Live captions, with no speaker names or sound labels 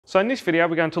So in this video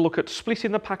we're going to look at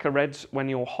splitting the pack of reds when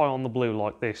you're high on the blue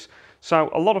like this. So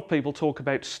a lot of people talk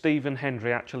about Stephen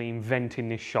Hendry actually inventing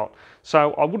this shot.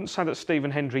 So I wouldn't say that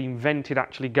Stephen Hendry invented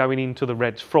actually going into the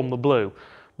reds from the blue,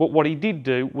 but what he did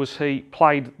do was he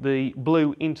played the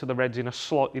blue into the reds in a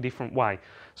slightly different way.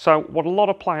 So what a lot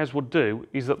of players would do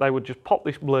is that they would just pop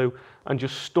this blue and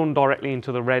just stun directly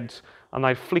into the reds, and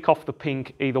they'd flick off the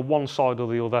pink either one side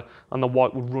or the other, and the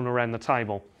white would run around the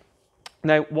table.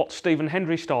 Now, what Stephen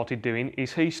Hendry started doing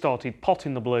is he started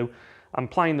potting the blue and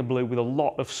playing the blue with a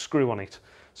lot of screw on it.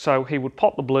 So he would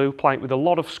pot the blue, play it with a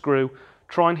lot of screw,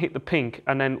 try and hit the pink,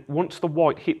 and then once the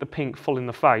white hit the pink full in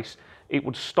the face, it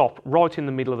would stop right in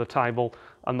the middle of the table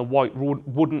and the white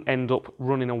wouldn't end up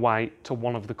running away to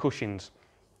one of the cushions.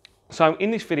 So in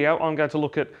this video, I'm going to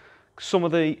look at some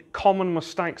of the common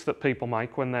mistakes that people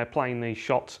make when they're playing these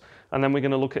shots, and then we're going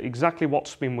to look at exactly what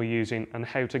spin we're using and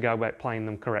how to go about playing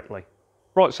them correctly.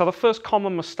 Right, so the first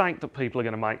common mistake that people are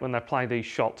going to make when they play these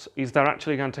shots is they're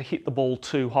actually going to hit the ball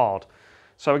too hard.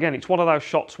 So again, it's one of those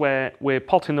shots where we're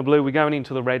potting the blue, we're going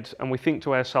into the reds, and we think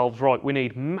to ourselves, right, we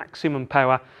need maximum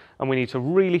power and we need to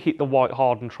really hit the white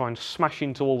hard and try and smash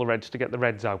into all the reds to get the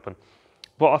reds open.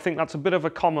 But I think that's a bit of a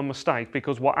common mistake,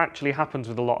 because what actually happens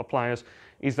with a lot of players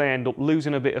is they end up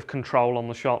losing a bit of control on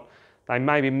the shot. They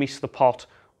maybe miss the pot,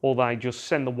 or they just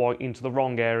send the white into the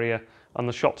wrong area and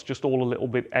the shot's just all a little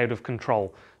bit out of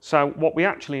control. So what we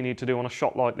actually need to do on a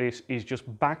shot like this is just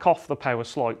back off the power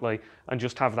slightly and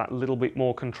just have that little bit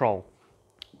more control.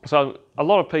 So a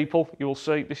lot of people, you will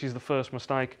see, this is the first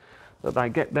mistake, that they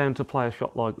get down to play a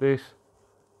shot like this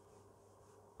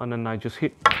and then they just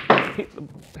hit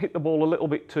the ball a little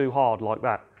bit too hard like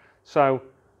that. So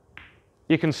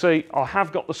you can see I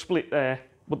have got the split there,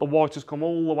 but the white has come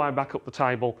all the way back up the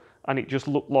table, and it just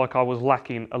looked like I was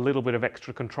lacking a little bit of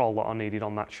extra control that I needed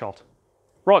on that shot.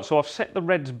 Right, so I've set the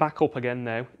reds back up again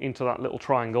now into that little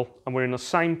triangle, and we're in the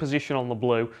same position on the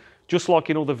blue. Just like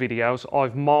in other videos,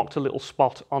 I've marked a little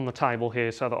spot on the table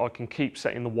here so that I can keep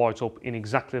setting the white up in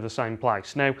exactly the same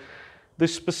place. Now, the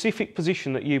specific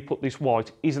position that you put this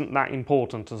white isn't that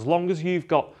important. As long as you've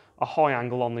got a high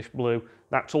angle on this blue,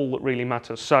 that's all that really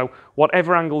matters. So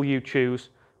whatever angle you choose,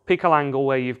 pick an angle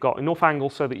where you've got enough angle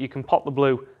so that you can pop the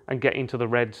blue and get into the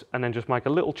reds, and then just make a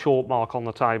little chalk mark on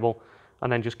the table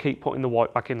and then just keep putting the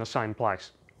white back in the same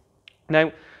place. Now,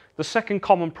 the second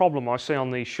common problem I see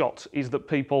on these shots is that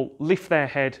people lift their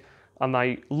head and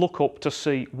they look up to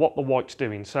see what the white's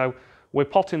doing. So we're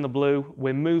potting the blue,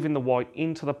 we're moving the white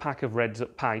into the pack of reds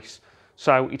at pace.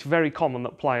 So it's very common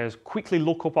that players quickly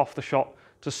look up off the shot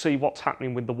to see what's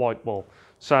happening with the white ball.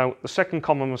 So the second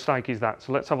common mistake is that.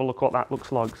 So let's have a look what that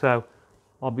looks like. So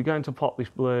I'll be going to pot this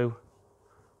blue,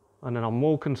 and then I'm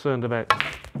more concerned about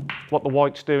what the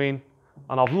white's doing,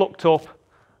 and I've looked up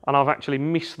and I've actually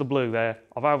missed the blue there.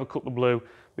 I've overcut the blue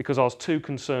because I was too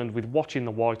concerned with watching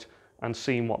the white and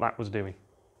seeing what that was doing.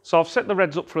 So I've set the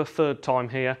reds up for a third time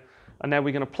here, and now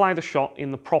we're going to play the shot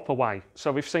in the proper way.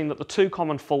 So we've seen that the two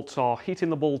common faults are hitting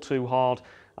the ball too hard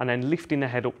and then lifting the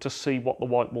head up to see what the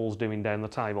white ball's doing down the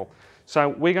table. So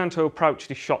we're going to approach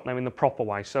this shot now in the proper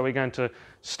way. So we're going to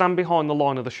stand behind the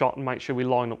line of the shot and make sure we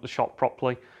line up the shot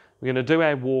properly. We're going to do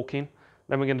our walking,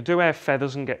 then we're going to do our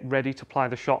feathers and get ready to play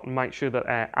the shot and make sure that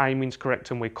our aiming's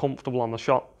correct and we're comfortable on the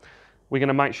shot. We're going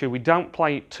to make sure we don't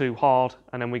play it too hard,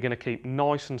 and then we're going to keep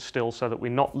nice and still so that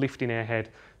we're not lifting our head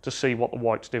to see what the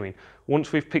white's doing.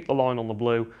 Once we've picked the line on the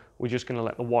blue, we're just going to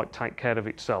let the white take care of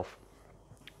itself.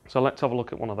 So let's have a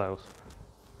look at one of those.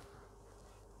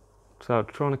 So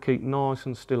trying to keep nice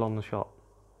and still on the shot.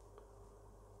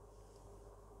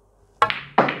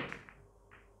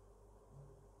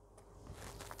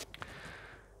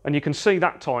 And you can see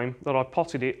that time that I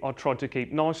potted it, I tried to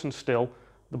keep nice and still.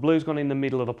 The blue's gone in the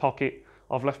middle of the pocket.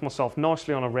 I've left myself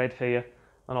nicely on a red here,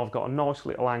 and I've got a nice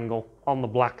little angle on the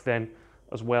black then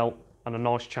as well, and a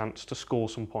nice chance to score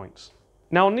some points.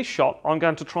 Now on this shot, I'm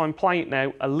going to try and play it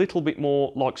now a little bit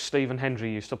more like Stephen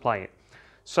Hendry used to play it.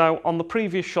 So on the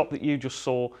previous shot that you just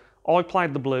saw, I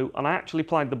played the blue, and I actually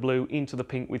played the blue into the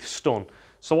pink with stun.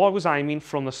 So I was aiming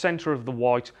from the centre of the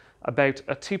white about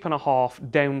a tip and a half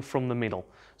down from the middle.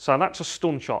 So that's a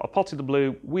stun shot. I potted the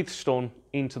blue with stun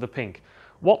into the pink.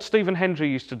 What Stephen Hendry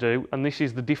used to do, and this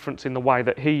is the difference in the way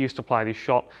that he used to play this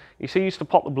shot, is he used to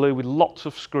pot the blue with lots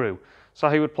of screw. So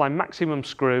he would play maximum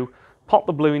screw, pot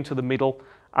the blue into the middle,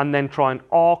 and then try and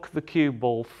arc the cue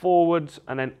ball forwards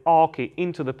and then arc it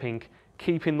into the pink,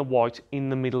 keeping the white in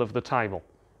the middle of the table.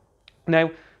 Now,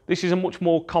 this is a much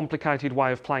more complicated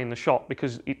way of playing the shot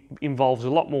because it involves a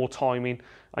lot more timing,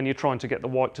 and you're trying to get the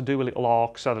white to do a little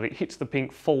arc so that it hits the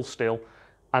pink full still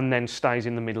and then stays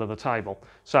in the middle of the table.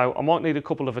 So I might need a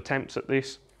couple of attempts at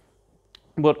this.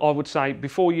 But I would say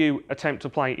before you attempt to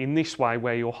play in this way,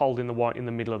 where you're holding the white in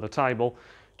the middle of the table,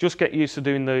 just get used to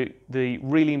doing the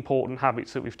really important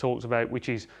habits that we've talked about, which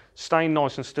is staying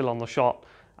nice and still on the shot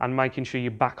and making sure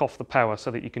you back off the power so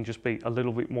that you can just be a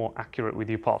little bit more accurate with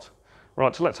your pot.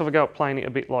 Right, so let's have a go at playing it a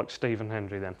bit like Stephen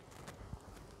Hendry then.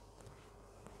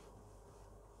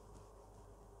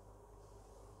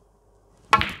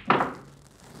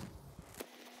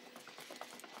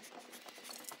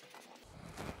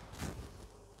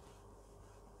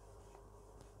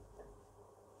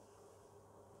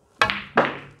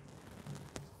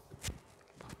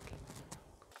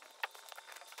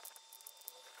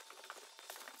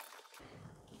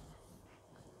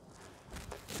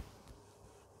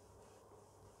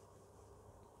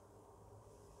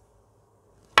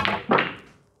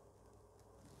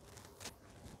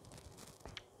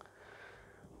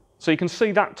 So you can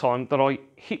see that time that I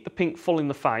hit the pink full in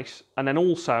the face, and then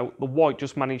also the white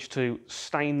just managed to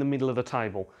stay in the middle of the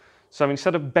table. So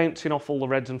instead of bouncing off all the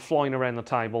reds and flying around the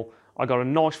table, I got a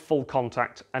nice full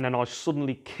contact, and then I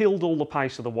suddenly killed all the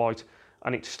pace of the white,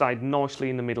 and it stayed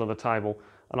nicely in the middle of the table,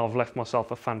 and I've left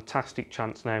myself a fantastic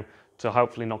chance now to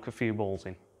hopefully knock a few balls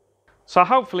in. So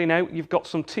hopefully now you've got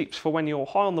some tips for when you're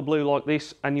high on the blue like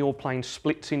this and you're playing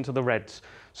splits into the reds.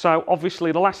 So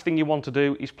obviously the last thing you want to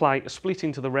do is play a split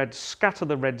into the reds, scatter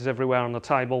the reds everywhere on the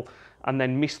table, and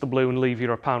then miss the blue and leave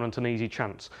your opponent an easy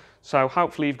chance. So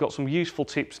hopefully you've got some useful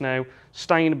tips now,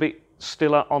 staying a bit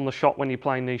stiller on the shot when you're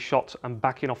playing these shots and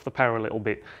backing off the power a little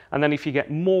bit. And then if you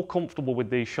get more comfortable with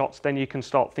these shots, then you can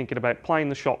start thinking about playing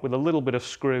the shot with a little bit of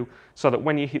screw so that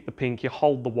when you hit the pink, you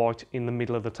hold the white in the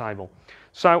middle of the table.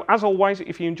 So as always,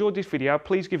 if you enjoyed this video,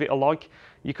 please give it a like.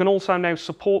 You can also now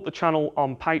support the channel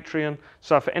on Patreon.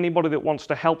 So for anybody that wants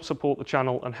to help support the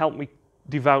channel and help me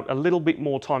devote a little bit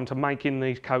more time to making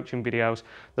these coaching videos,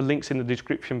 the link's in the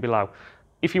description below.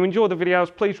 If you enjoy the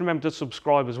videos, please remember to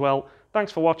subscribe as well.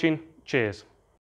 Thanks for watching. Cheers.